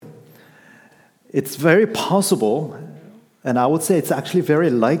it's very possible, and I would say it's actually very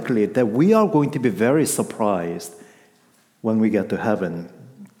likely, that we are going to be very surprised when we get to heaven.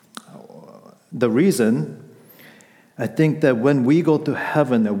 The reason, I think that when we go to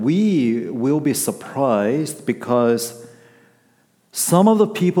heaven, we will be surprised because some of the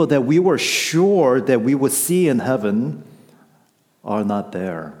people that we were sure that we would see in heaven are not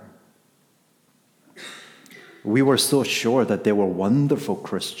there. We were so sure that they were wonderful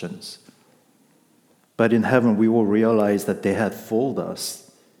Christians. But in heaven, we will realize that they had fooled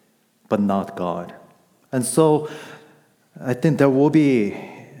us, but not God. And so I think there will be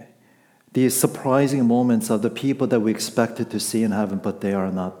these surprising moments of the people that we expected to see in heaven, but they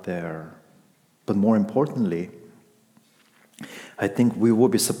are not there. But more importantly, I think we will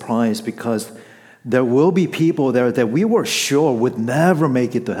be surprised because there will be people there that we were sure would never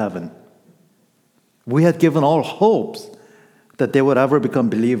make it to heaven. We had given all hopes that they would ever become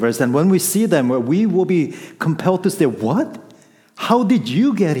believers. And when we see them, we will be compelled to say, what? How did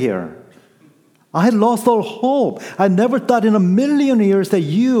you get here? I had lost all hope. I never thought in a million years that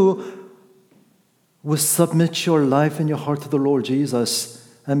you would submit your life and your heart to the Lord Jesus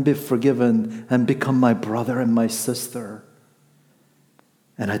and be forgiven and become my brother and my sister.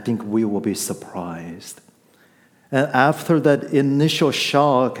 And I think we will be surprised. And after that initial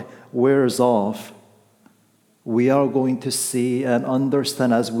shock wears off, we are going to see and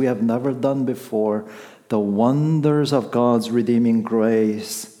understand, as we have never done before, the wonders of God's redeeming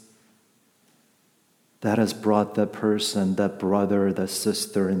grace that has brought that person, that brother, that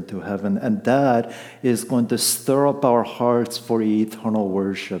sister into heaven. And that is going to stir up our hearts for eternal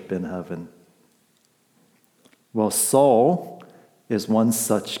worship in heaven. Well, Saul is one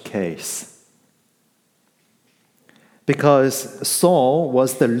such case. Because Saul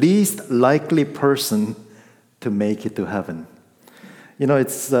was the least likely person to make it to heaven. You know,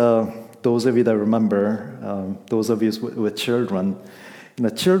 it's those of you that remember, those of you with children,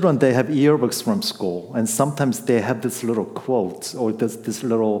 children, they have yearbooks from school, and sometimes they have this little quotes or this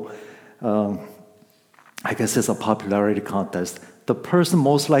little, I guess it's a popularity contest. The person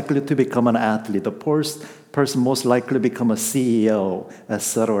most likely to become an athlete, the person most likely to become a CEO,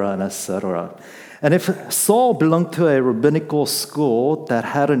 etc., and etc. And if Saul belonged to a rabbinical school that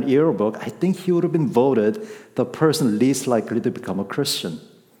had an yearbook, I think he would have been voted the person least likely to become a Christian.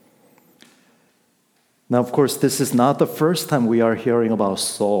 Now, of course, this is not the first time we are hearing about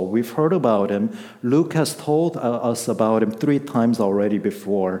Saul. We've heard about him. Luke has told us about him 3 times already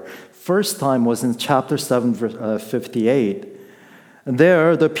before. First time was in chapter 7, verse 58. And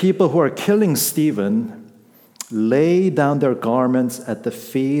there, the people who are killing Stephen lay down their garments at the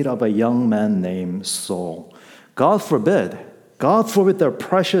feet of a young man named Saul. God forbid their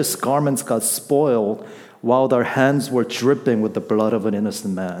precious garments got spoiled while their hands were dripping with the blood of an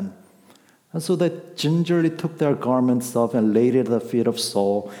innocent man. And so they gingerly took their garments off and laid it at the feet of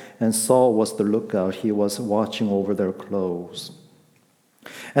Saul, and Saul was the lookout. He was watching over their clothes.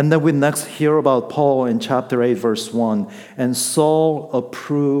 And then we next hear about Paul in chapter 8, verse 1. And Saul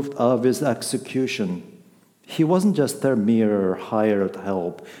approved of his execution. He wasn't just their mere hired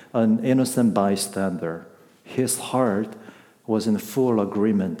help, an innocent bystander. His heart was in full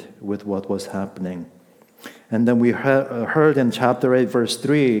agreement with what was happening. And then we heard in chapter 8, verse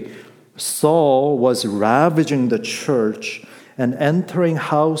 3, Saul was ravaging the church, and entering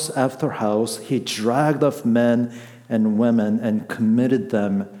house after house, he dragged off men and women and committed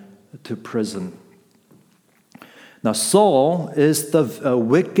them to prison. Now, Saul is the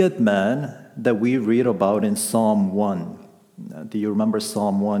wicked man that we read about in Psalm 1. Do you remember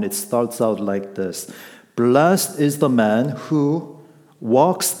Psalm 1? It starts out like this. Blessed is the man who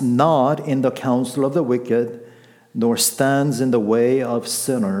walks not in the counsel of the wicked, nor stands in the way of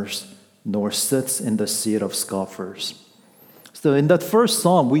sinners, nor sits in the seat of scoffers. So in that first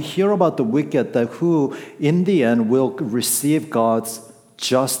psalm, we hear about the wicked that who in the end will receive God's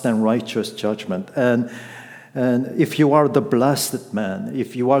just and righteous judgment. And if you are the blessed man,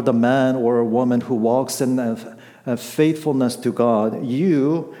 if you are the man or a woman who walks in a faithfulness to God,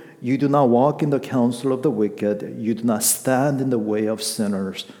 you do not walk in the counsel of the wicked, you do not stand in the way of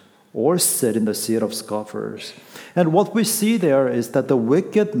sinners, or sit in the seat of scoffers. And what we see there is that the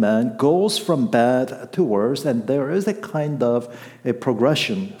wicked man goes from bad to worse, and there is a kind of a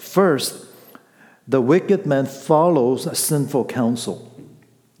progression. First, the wicked man follows a sinful counsel.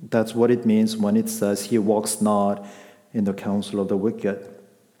 That's what it means when it says he walks not in the counsel of the wicked.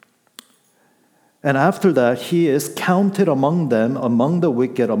 And after that, he is counted among them, among the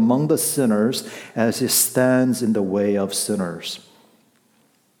wicked, among the sinners, as he stands in the way of sinners.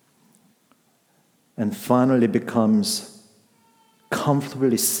 And finally becomes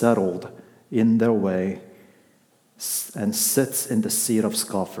comfortably settled in their way and sits in the seat of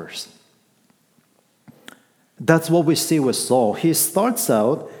scoffers. That's what we see with Saul. He starts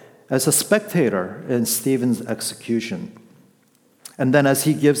out as a spectator in Stephen's execution. And then as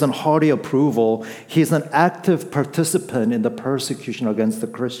he gives an hearty approval, he's an active participant in the persecution against the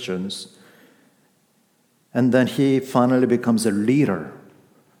Christians. And then he finally becomes a leader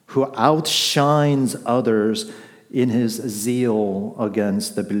who outshines others in his zeal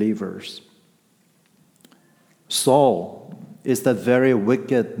against the believers. Saul is that very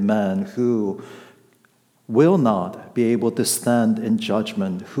wicked man who will not be able to stand in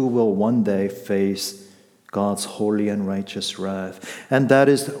judgment, who will one day face God's holy and righteous wrath. And that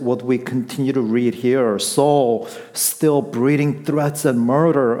is what we continue to read here. Saul, still breathing threats and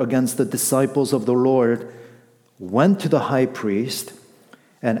murder against the disciples of the Lord, went to the high priest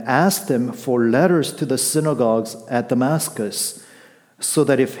and asked him for letters to the synagogues at Damascus, so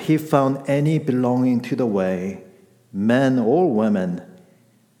that if he found any belonging to the way, men or women,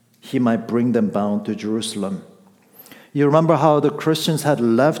 he might bring them bound to Jerusalem. You remember how the Christians had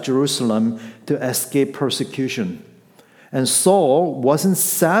left Jerusalem to escape persecution. And Saul wasn't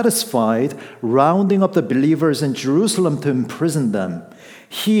satisfied rounding up the believers in Jerusalem to imprison them.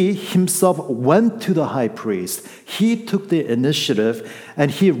 He himself went to the high priest. He took the initiative and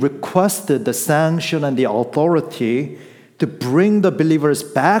he requested the sanction and the authority to bring the believers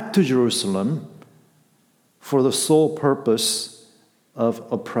back to Jerusalem for the sole purpose of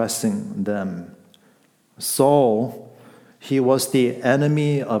oppressing them. Saul, he was the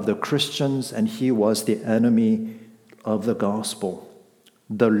enemy of the Christians and he was the enemy of the gospel,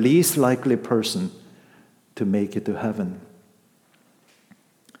 the least likely person to make it to heaven.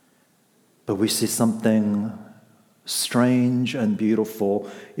 But we see something strange and beautiful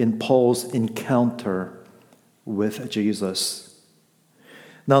in Paul's encounter with Jesus.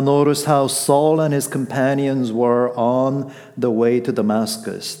 Now notice how Saul and his companions were on the way to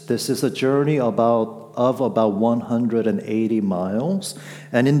Damascus. This is a journey of about 180 miles.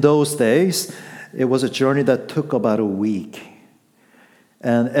 And in those days, it was a journey that took about a week.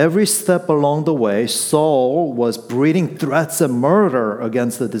 And every step along the way, Saul was breathing threats and murder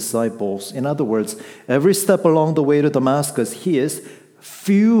against the disciples. In other words, every step along the way to Damascus, he is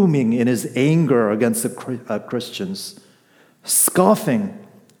fuming in his anger against the Christians, scoffing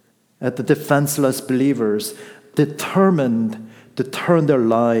at the defenseless believers, determined to turn their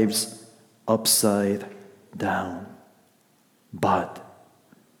lives upside down. But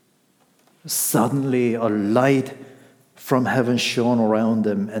suddenly a light from heaven shone around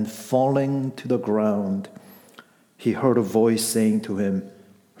him, and falling to the ground, he heard a voice saying to him,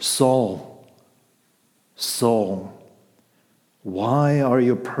 "Saul, Saul, why are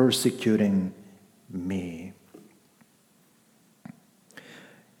you persecuting me?"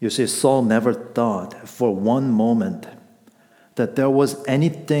 You see, Saul never thought for one moment that there was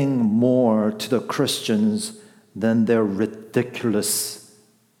anything more to the Christians than their ridiculous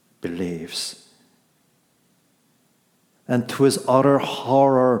beliefs. And to his utter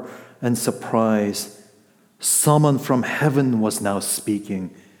horror and surprise, someone from heaven was now speaking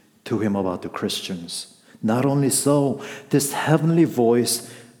to him about the Christians. Not only so, this heavenly voice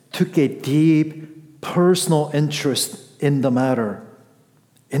took a deep personal interest in the matter.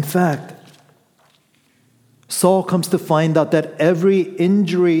 In fact, Saul comes to find out that every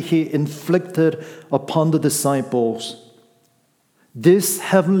injury he inflicted upon the disciples, this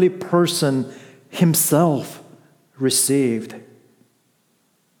heavenly person himself received.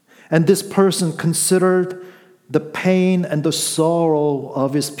 And this person considered the pain and the sorrow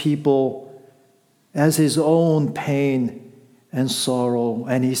of his people as his own pain and sorrow.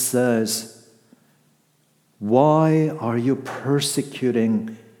 And he says, "Why are you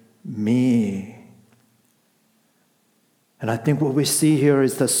persecuting me?" And I think what we see here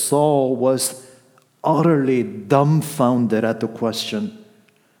is that Saul was utterly dumbfounded at the question.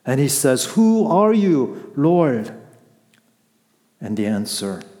 And he says, "Who are you, Lord?" And the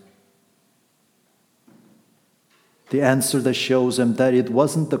answer that shows him that it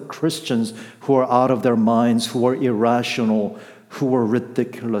wasn't the Christians who were out of their minds, who were irrational, who were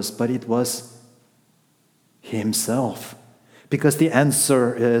ridiculous, but it was himself. Because the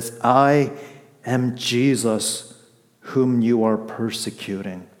answer is, "I am Jesus, whom you are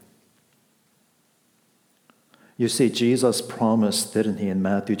persecuting." You see, Jesus promised, didn't he, in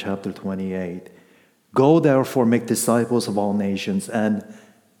Matthew chapter 28, "Go therefore, make disciples of all nations, and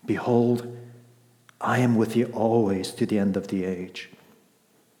behold, I am with you always to the end of the age."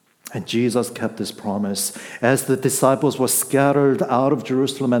 And Jesus kept his promise. As the disciples were scattered out of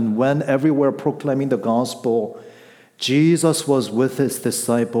Jerusalem and went everywhere proclaiming the gospel, Jesus was with his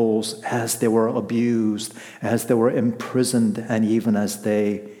disciples as they were abused, as they were imprisoned, and even as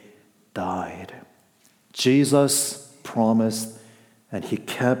they died. Jesus promised, and he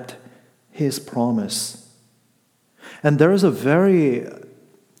kept his promise. And there is a very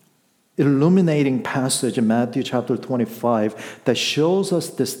illuminating passage in Matthew chapter 25 that shows us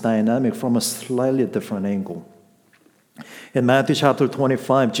this dynamic from a slightly different angle. In Matthew chapter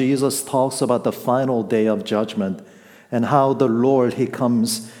 25, Jesus talks about the final day of judgment and how the Lord, he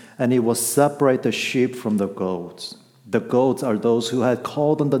comes and he will separate the sheep from the goats. The goats are those who had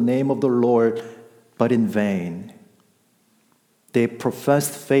called on the name of the Lord, but in vain. They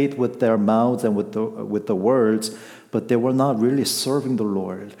professed faith with their mouths and with the words, but they were not really serving the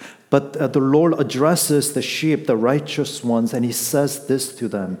Lord. But the Lord addresses the sheep, the righteous ones, and he says this to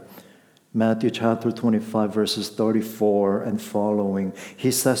them. Matthew chapter 25, verses 34 and following.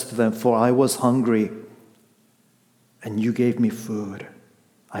 He says to them, "For I was hungry, and you gave me food.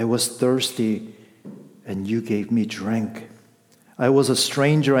 I was thirsty, and you gave me drink. I was a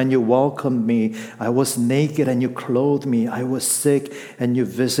stranger, and you welcomed me. I was naked, and you clothed me. I was sick, and you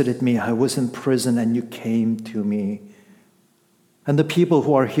visited me. I was in prison, and you came to me." And the people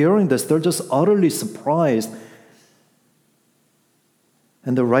who are hearing this, they're just utterly surprised.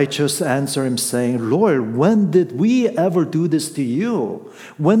 And the righteous answer him saying, "Lord, when did we ever do this to you?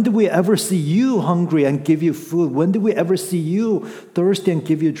 When did we ever see you hungry and give you food? When did we ever see you thirsty and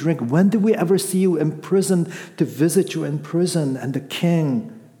give you drink? When did we ever see you in prison to visit you in prison?" And the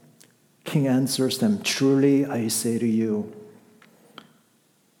king answers them, "Truly I say to you,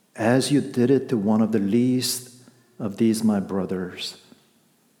 as you did it to one of the least of these my brothers,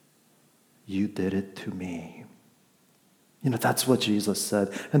 you did it to me." That's what Jesus said.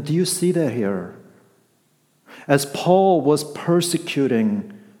 And do you see that here? As Paul was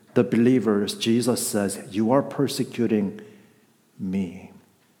persecuting the believers, Jesus says, "You are persecuting me."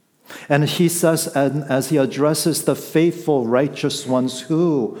 And he says, and as he addresses the faithful, righteous ones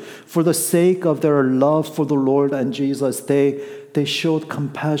who, for the sake of their love for the Lord and Jesus, they showed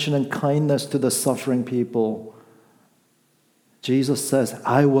compassion and kindness to the suffering people. Jesus says,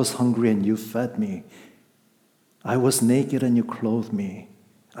 "I was hungry and you fed me. I was naked and you clothed me.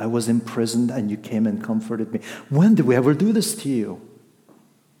 I was imprisoned and you came and comforted me." When did we ever do this to you?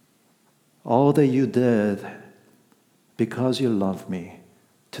 All that you did because you love me,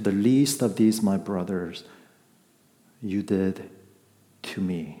 to the least of these my brothers, you did to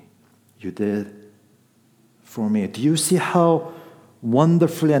me. You did for me. Do you see how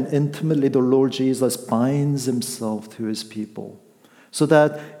wonderfully and intimately the Lord Jesus binds himself to his people so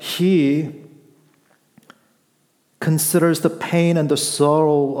that he considers the pain and the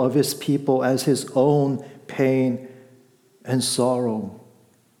sorrow of his people as his own pain and sorrow.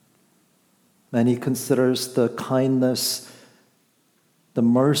 And he considers the kindness, the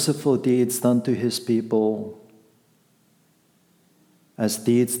merciful deeds done to his people as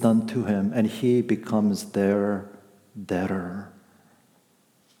deeds done to him, and he becomes their debtor.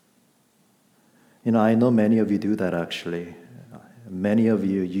 I know many of you do that actually. Many of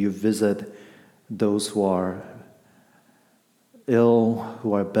you visit those who are ill,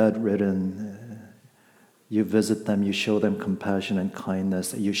 who are bedridden. You visit them, you show them compassion and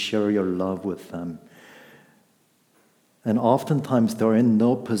kindness, you share your love with them. And oftentimes they're in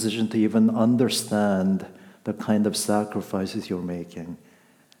no position to even understand the kind of sacrifices you're making.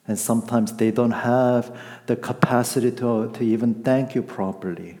 And sometimes they don't have the capacity to even thank you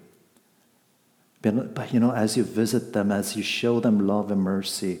properly. But as you visit them, as you show them love and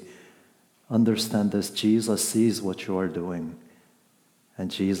mercy, understand this: Jesus sees what you are doing. And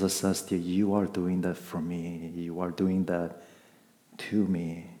Jesus says to you, "You are doing that for me. You are doing that to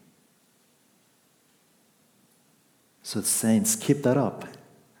me." So saints, keep that up.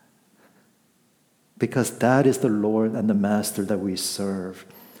 Because that is the Lord and the Master that we serve.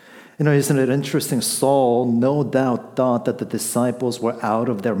 Isn't it interesting? Saul no doubt thought that the disciples were out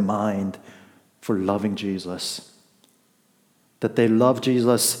of their mind for loving Jesus. That they loved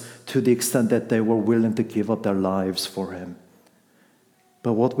Jesus to the extent that they were willing to give up their lives for him.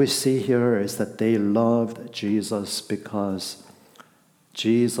 But what we see here is that they loved Jesus because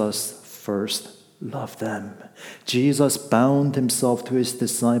Jesus first loved them. Jesus bound himself to his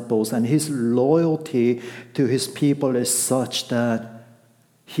disciples, and his loyalty to his people is such that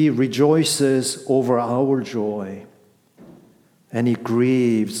he rejoices over our joy and he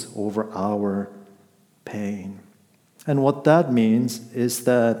grieves over our pain. And what that means is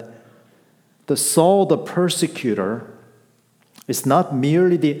that the Saul, the persecutor, is not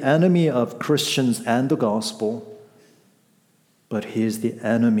merely the enemy of Christians and the gospel, but he is the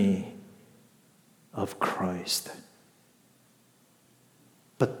enemy of Christ.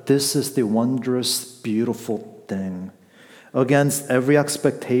 But this is the wondrous, beautiful thing. Against every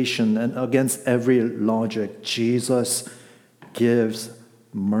expectation and against every logic, Jesus gives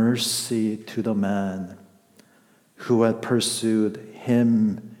mercy to the man who had pursued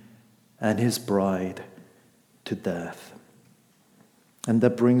him and his bride to death. And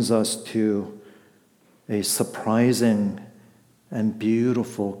that brings us to a surprising and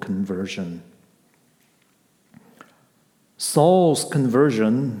beautiful conversion. Saul's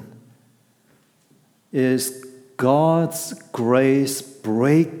conversion is God's grace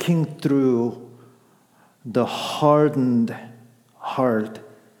breaking through the hardened heart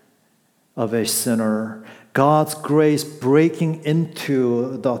of a sinner. God's grace breaking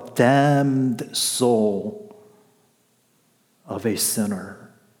into the damned soul of a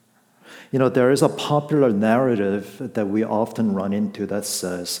sinner. You know, there is a popular narrative that we often run into that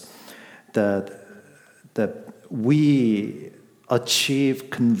says that we achieve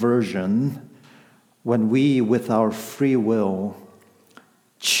conversion when we, with our free will,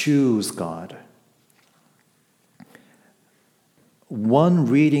 choose God. One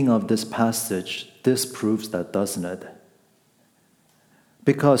reading of this passage disproves that, doesn't it?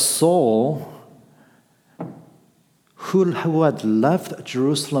 Because Saul, who had left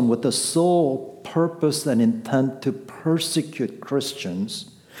Jerusalem with the sole purpose and intent to persecute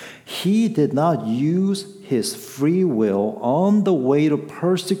Christians, he did not use his free will on the way to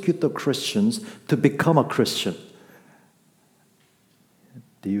persecute the Christians to become a Christian.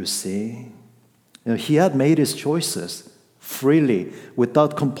 Do you see? You know, he had made his choices freely,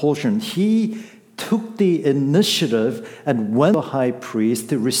 without compulsion. He took the initiative and went to the high priest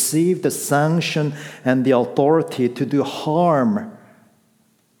to receive the sanction and the authority to do harm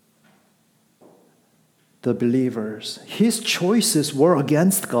the believers. His choices were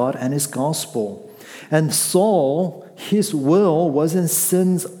against God and his gospel. And Saul, his will was in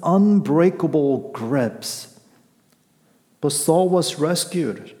sin's unbreakable grips. But Saul was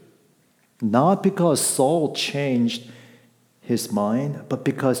rescued, not because Saul changed his mind, but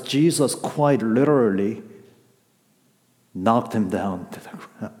because Jesus quite literally knocked him down to the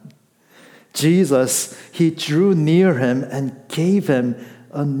ground. Jesus, he drew near him and gave him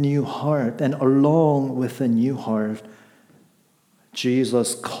a new heart. And along with a new heart,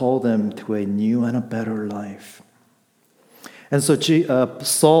 Jesus called him to a new and a better life. And so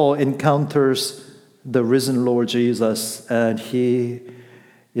Saul encounters the risen Lord Jesus, and he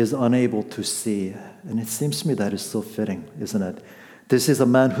is unable to see. And it seems to me that is so fitting, isn't it? This is a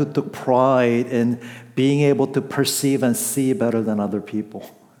man who took pride in being able to perceive and see better than other people.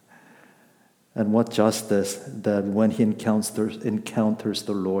 And what justice that when he encounters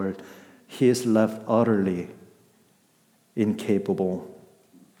the Lord, he is left utterly incapable.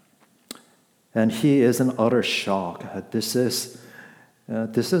 And he is in utter shock. This is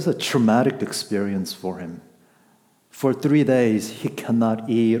a traumatic experience for him. For 3 days, he cannot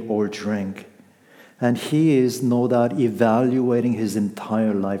eat or drink. And he is no doubt evaluating his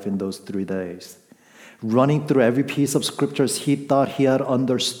entire life in those 3 days. Running through every piece of scriptures he thought he had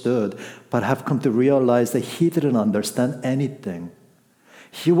understood, but have come to realize that he didn't understand anything.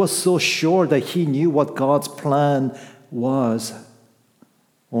 He was so sure that he knew what God's plan was,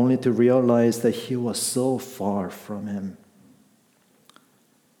 only to realize that he was so far from him.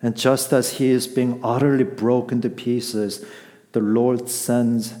 And just as he is being utterly broken to pieces, the Lord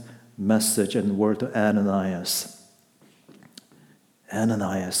sends message and word to Ananias.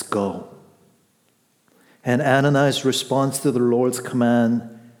 Ananias, go. And Ananias responds to the Lord's command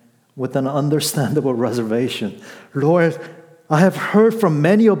with an understandable reservation. Lord, I have heard from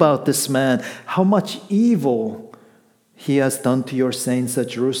many about this man, how much evil he has done to your saints at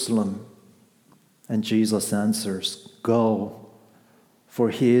Jerusalem. And Jesus answers, go, for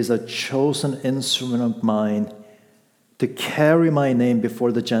he is a chosen instrument of mine to carry my name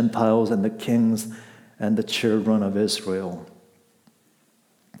before the Gentiles and the kings and the children of Israel.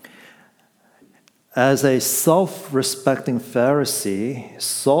 As a self-respecting Pharisee,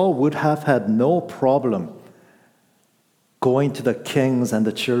 Saul would have had no problem going to the kings and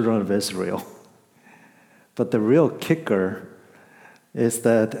the children of Israel. But the real kicker is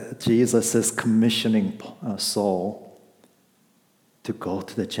that Jesus is commissioning Saul to go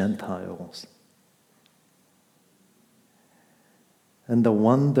to the Gentiles. And the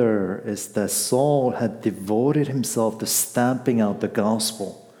wonder is that Saul had devoted himself to stamping out the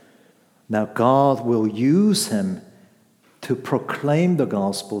gospel. Now God will use him to proclaim the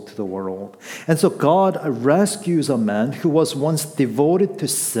gospel to the world. And so God rescues a man who was once devoted to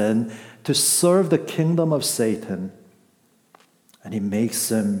sin to serve the kingdom of Satan. And he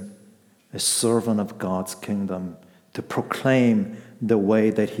makes him a servant of God's kingdom to proclaim the way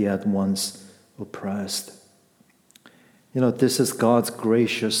that he had once oppressed. This is God's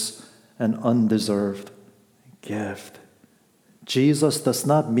gracious and undeserved gift. Jesus does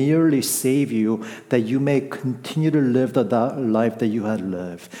not merely save you that you may continue to live the life that you had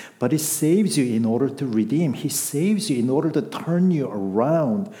lived, but he saves you in order to redeem. He saves you in order to turn you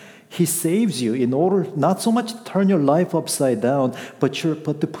around. He saves you in order not so much to turn your life upside down, but to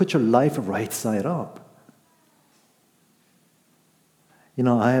put your life right side up.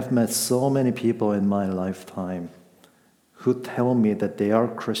 I have met so many people in my lifetime who tell me that they are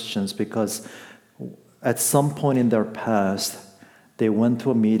Christians because at some point in their past, they went to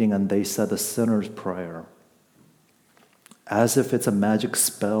a meeting and they said a sinner's prayer, as if it's a magic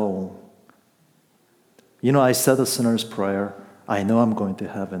spell. I said a sinner's prayer. I know I'm going to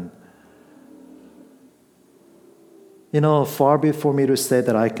heaven. Far before me to say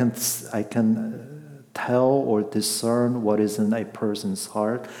that I can tell or discern what is in a person's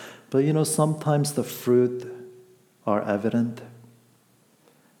heart, but sometimes the fruit are evident.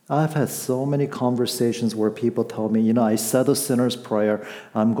 I've had so many conversations where people tell me, I said a sinner's prayer,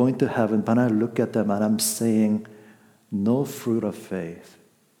 I'm going to heaven, but I look at them and I'm saying, no fruit of faith,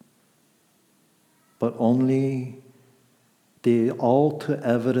 but only the all too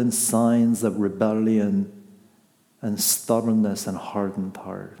evident signs of rebellion and stubbornness and hardened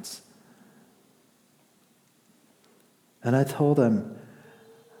hearts. And I told them,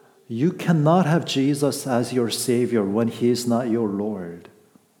 you cannot have Jesus as your Savior when he is not your Lord.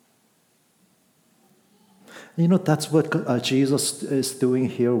 That's what Jesus is doing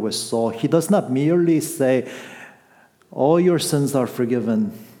here with Saul. He does not merely say, all your sins are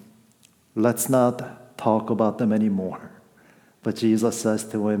forgiven. Let's not talk about them anymore. But Jesus says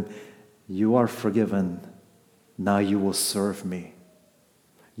to him, you are forgiven. Now you will serve me.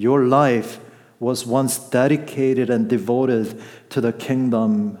 Your life was once dedicated and devoted to the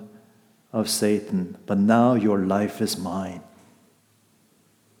kingdom of Satan, but now your life is mine.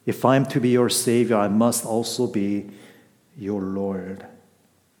 If I'm to be your Savior, I must also be your Lord.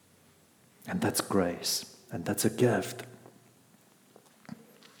 And that's grace, and that's a gift.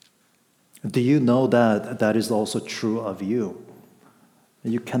 Do you know that that is also true of you?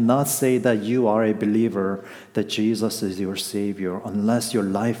 You cannot say that you are a believer, that Jesus is your Savior, unless your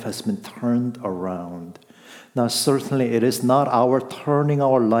life has been turned around. Now, certainly it is not our turning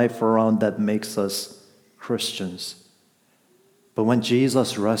our life around that makes us Christians. But when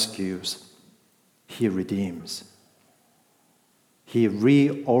Jesus rescues, he redeems. He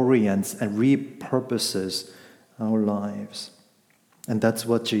reorients and repurposes our lives. And that's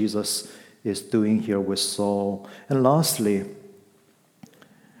what Jesus is doing here with Saul. And lastly,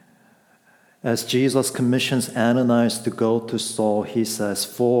 as Jesus commissions Ananias to go to Saul, he says,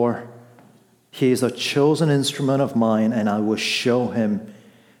 for he is a chosen instrument of mine, and I will show him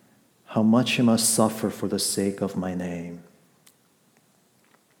how much he must suffer for the sake of my name.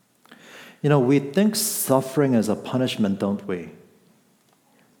 We think suffering is a punishment, don't we?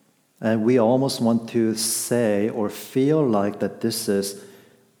 And we almost want to say or feel like that this is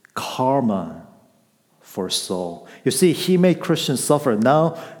karma for Saul. You see, he made Christians suffer.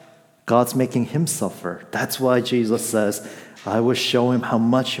 Now, God's making him suffer. That's why Jesus says, I will show him how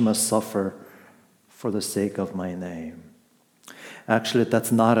much he must suffer for the sake of my name. Actually,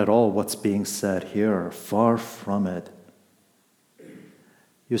 that's not at all what's being said here. Far from it.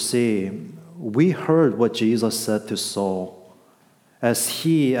 You see, we heard what Jesus said to Saul. As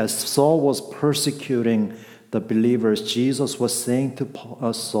Saul was persecuting the believers, Jesus was saying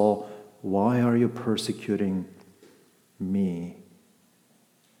to Saul, why are you persecuting me?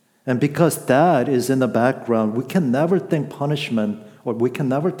 And because that is in the background, we can never think punishment, or we can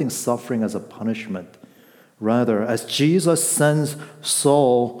never think suffering as a punishment. Rather, as Jesus sends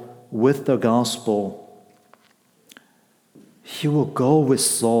Saul with the gospel, he will go with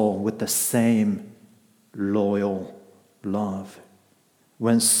Saul with the same loyal love.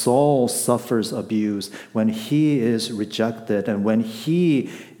 When Saul suffers abuse, when he is rejected, and when he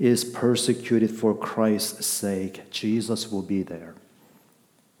is persecuted for Christ's sake, Jesus will be there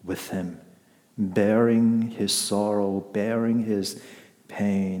with him, bearing his sorrow, bearing his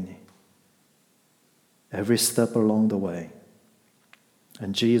pain, every step along the way.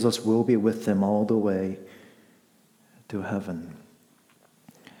 And Jesus will be with him all the way to heaven.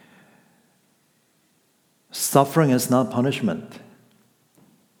 Suffering is not punishment.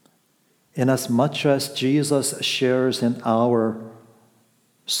 Inasmuch as Jesus shares in our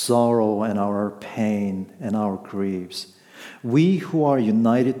sorrow and our pain and our griefs, we who are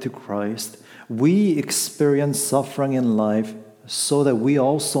united to Christ, we experience suffering in life so that we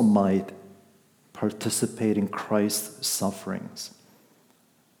also might participate in Christ's sufferings.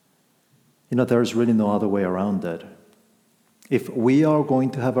 There's really no other way around it. If we are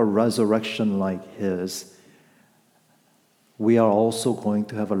going to have a resurrection like his, we are also going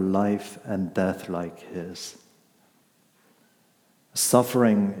to have a life and death like his.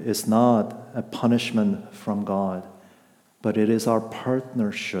 Suffering is not a punishment from God, but it is our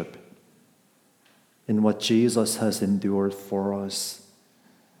partnership in what Jesus has endured for us.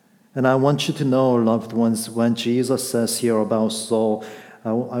 And I want you to know, loved ones, when Jesus says here about Saul,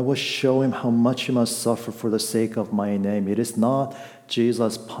 I will show him how much he must suffer for the sake of my name. It is not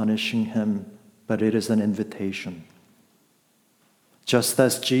Jesus punishing him, but it is an invitation. Just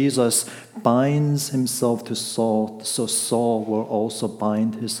as Jesus binds himself to Saul, so Saul will also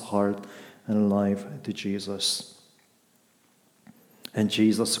bind his heart and life to Jesus. And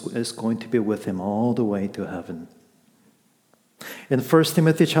Jesus is going to be with him all the way to heaven. In 1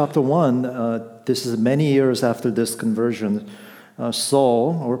 Timothy chapter 1, this is many years after this conversion,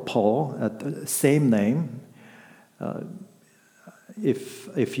 Saul, or Paul, same name.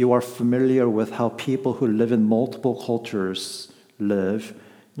 If you are familiar with how people who live in multiple cultures live,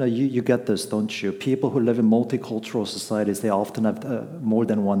 you get this, don't you? People who live in multicultural societies, they often have more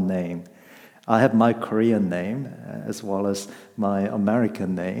than one name. I have my Korean name as well as my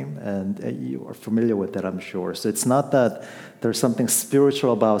American name, and you are familiar with that, I'm sure. So it's not that there's something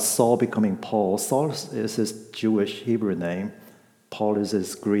spiritual about Saul becoming Paul. Saul is his Jewish Hebrew name. Paul is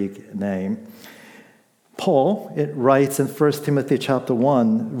his Greek name. Paul, it writes in 1 Timothy chapter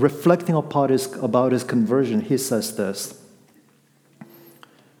 1, reflecting about his conversion, he says this: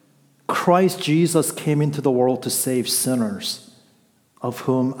 Christ Jesus came into the world to save sinners, of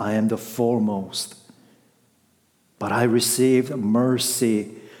whom I am the foremost. But I received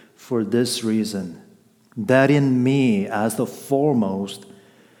mercy for this reason, that in me, as the foremost,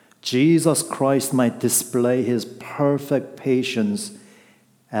 Jesus Christ might display his perfect patience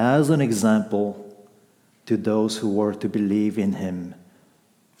as an example to those who were to believe in him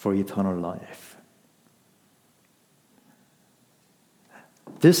for eternal life.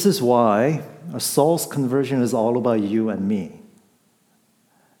 This is why Saul's conversion is all about you and me.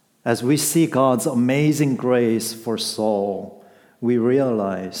 As we see God's amazing grace for Saul, we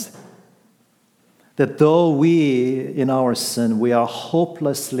realize that though we, in our sin, we are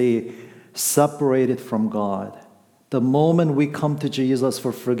hopelessly separated from God, the moment we come to Jesus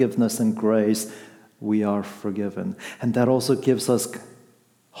for forgiveness and grace, we are forgiven. And that also gives us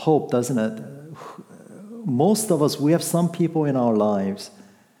hope, doesn't it? Most of us, we have some people in our lives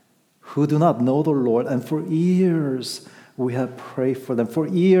who do not know the Lord, and for years we have prayed for them. For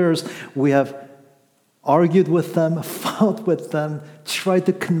years we have argued with them, fought with them, tried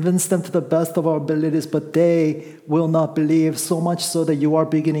to convince them to the best of our abilities, but they will not believe, so much so that you are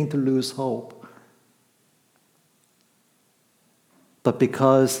beginning to lose hope. But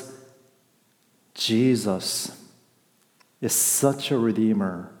because Jesus is such a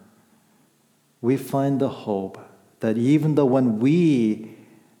Redeemer, we find the hope that even though when we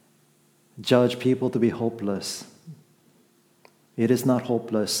judge people to be hopeless, it is not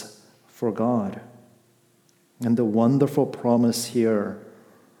hopeless for God. And the wonderful promise here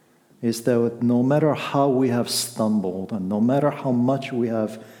is that no matter how we have stumbled and no matter how much we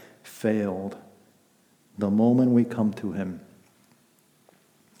have failed, the moment we come to him,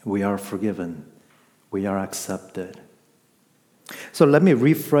 we are forgiven. We are accepted. So let me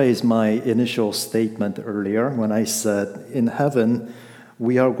rephrase my initial statement earlier when I said, in heaven,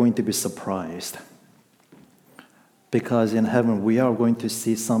 we are going to be surprised. Because in heaven, we are going to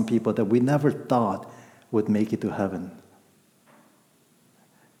see some people that we never thought would make it to heaven.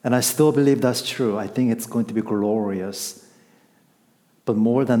 And I still believe that's true. I think it's going to be glorious. But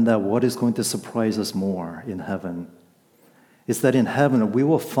more than that, what is going to surprise us more in heaven is that in heaven, we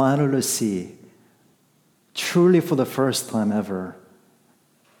will finally see, truly for the first time ever,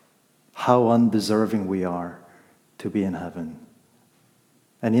 how undeserving we are to be in heaven.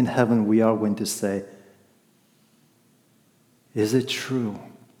 And in heaven, we are going to say, is it true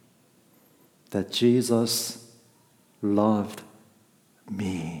that Jesus loved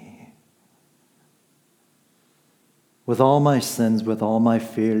me? With all my sins, with all my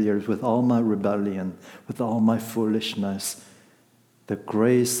failures, with all my rebellion, with all my foolishness, the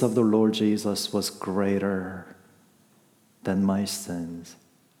grace of the Lord Jesus was greater than my sins.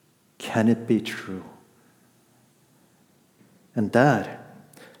 Can it be true? And that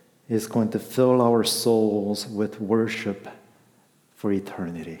is going to fill our souls with worship for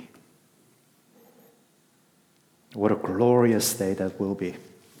eternity. What a glorious day that will be.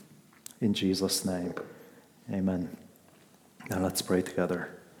 In Jesus' name, amen. Now let's pray together.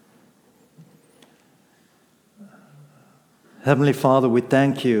 Heavenly Father, we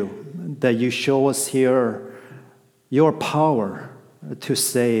thank you that you show us here your power to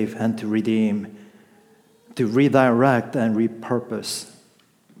save and to redeem, to redirect and repurpose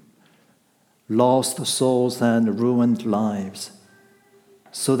lost souls and ruined lives,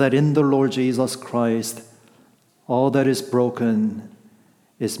 so that in the Lord Jesus Christ, all that is broken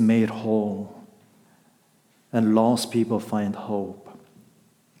is made whole, and lost people find hope.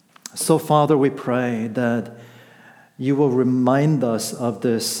 So, Father, we pray that you will remind us of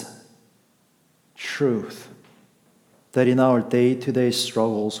this truth, that in our day-to-day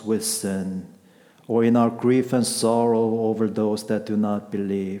struggles with sin, or in our grief and sorrow over those that do not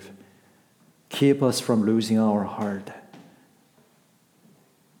believe, keep us from losing our heart,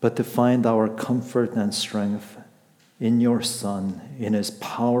 but to find our comfort and strength in your Son, in his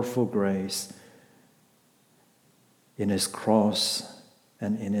powerful grace, in his cross,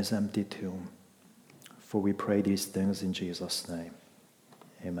 and in his empty tomb. For we pray these things in Jesus' name.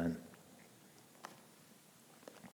 Amen.